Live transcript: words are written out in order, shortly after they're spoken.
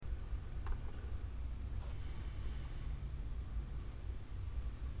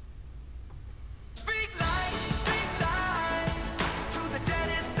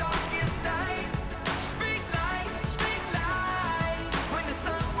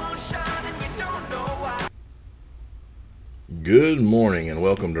Good morning and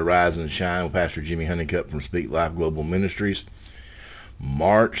welcome to Rise and Shine with Pastor Jimmy Honeycutt from Speak Life Global Ministries.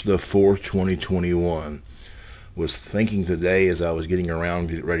 March the 4th, 2021. Was thinking today as I was getting around,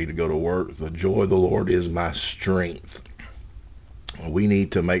 get ready to go to work, the joy of the Lord is my strength. We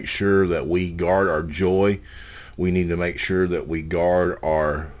need to make sure that we guard our joy. We need to make sure that we guard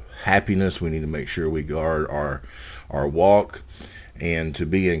our happiness. We need to make sure we guard our walk. And to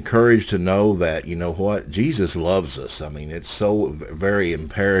be encouraged to know that, you know what, Jesus loves us. I mean, it's so very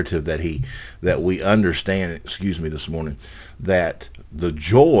imperative that we understand, this morning, that the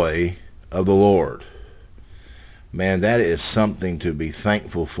joy of the Lord, man, that is something to be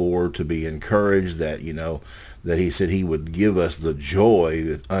thankful for, to be encouraged that, that he said he would give us the joy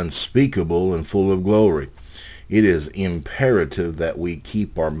that's unspeakable and full of glory. It is imperative that we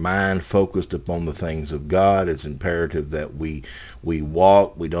keep our mind focused upon the things of God. It's imperative that we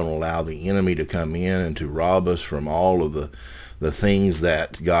walk. We don't allow the enemy to come in and to rob us from all of the things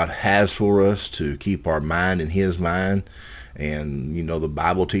that God has for us, to keep our mind in his mind. And, the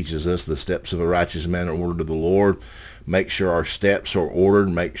Bible teaches us the steps of a righteous man are ordered of the Lord. Make sure our steps are ordered.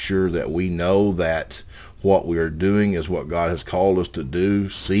 Make sure that we know that what we are doing is what God has called us to do.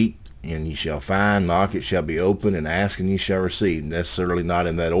 Seek, and ye shall find, knock, it shall be open, and ask, and ye shall receive. Necessarily not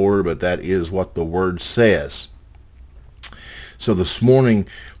in that order, but that is what the word says. So this morning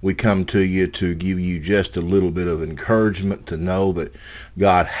we come to you to give you just a little bit of encouragement to know that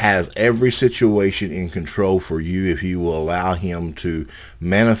God has every situation in control for you if you will allow him to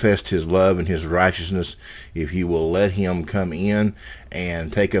manifest his love and his righteousness, if you will let him come in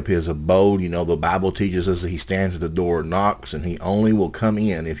and take up his abode. The Bible teaches us that he stands at the door and knocks, and he only will come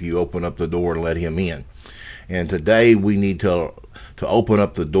in if you open up the door and let him in. And today we need to open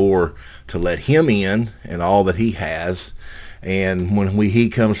up the door to let him in and all that he has. And when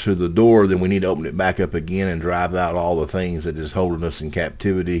he comes through the door, then we need to open it back up again and drive out all the things that is holding us in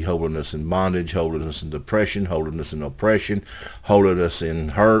captivity, holding us in bondage, holding us in depression, holding us in oppression, holding us in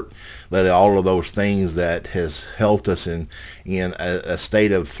hurt. Let all of those things that has held us in a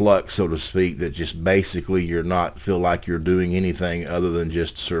state of flux, so to speak, that just basically you're not feel like you're doing anything other than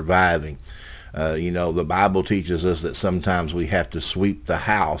just surviving. The Bible teaches us that sometimes we have to sweep the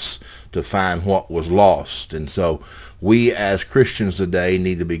house to find what was lost. And so we as Christians today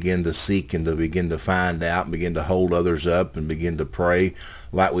need to begin to seek and to begin to find out and begin to hold others up and begin to pray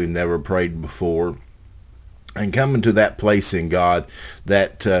like we've never prayed before. And coming to that place in God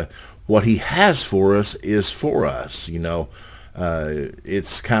that what he has for us is for us.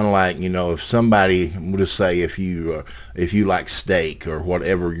 It's kind of like, if somebody, we'll just say if you like steak or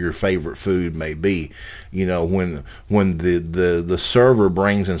whatever your favorite food may be, when the server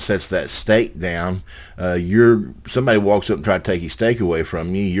brings and sets that steak down, somebody walks up and try to take your steak away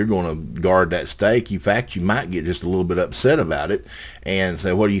from you, you're going to guard that steak. In fact, you might get just a little bit upset about it and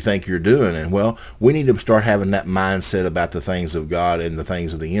say, what do you think you're doing? And well, we need to start having that mindset about the things of God and the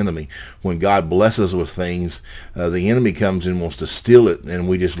things of the enemy. When God blesses us with things, the enemy comes in and wants to steal it, and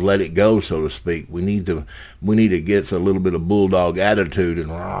we just let it go, so to speak. We need to get a little bit of bulldog attitude and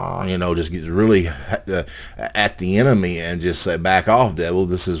just get really at the enemy and just say, back off, devil.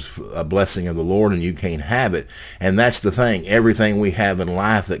 This is a blessing of the Lord and you can't have it. And that's the thing. Everything we have in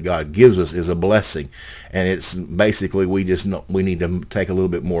life that God gives us is a blessing. And it's basically we need to take a little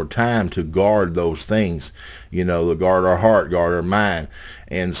bit more time to guard those things, to guard our heart, guard our mind.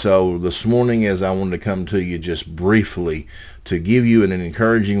 And so this morning, as I wanted to come to you just briefly to give you an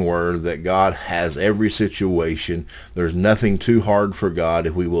encouraging word that God has every situation. There's nothing too hard for God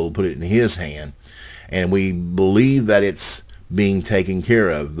if we will put it in his hand. And we believe that it's being taken care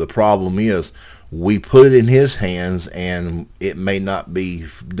of. The problem is we put it in his hands and it may not be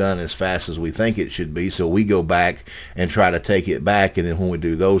done as fast as we think it should be. So we go back and try to take it back. And then when we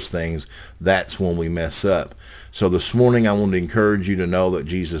do those things, that's when we mess up. So this morning, I want to encourage you to know that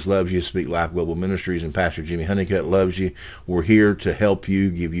Jesus loves you. Speak Life Global Ministries and Pastor Jimmy Honeycutt loves you. We're here to help you,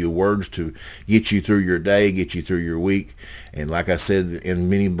 give you words to get you through your day, get you through your week. And like I said in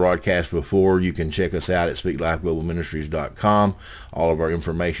many broadcasts before, you can check us out at speaklifeglobalministries.com. All of our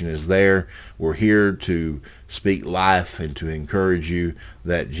information is there. We're here to speak life and to encourage you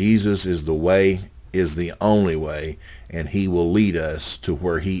that Jesus is the way, is the only way, and he will lead us to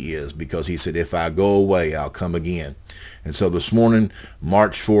where he is, because he said, if I go away, I'll come again. And so this morning,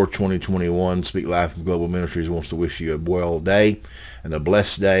 March 4th, 2021, Speak Life Global Ministries wants to wish you a well day and a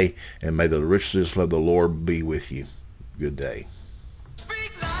blessed day, and may the riches of the Lord be with you. Good day.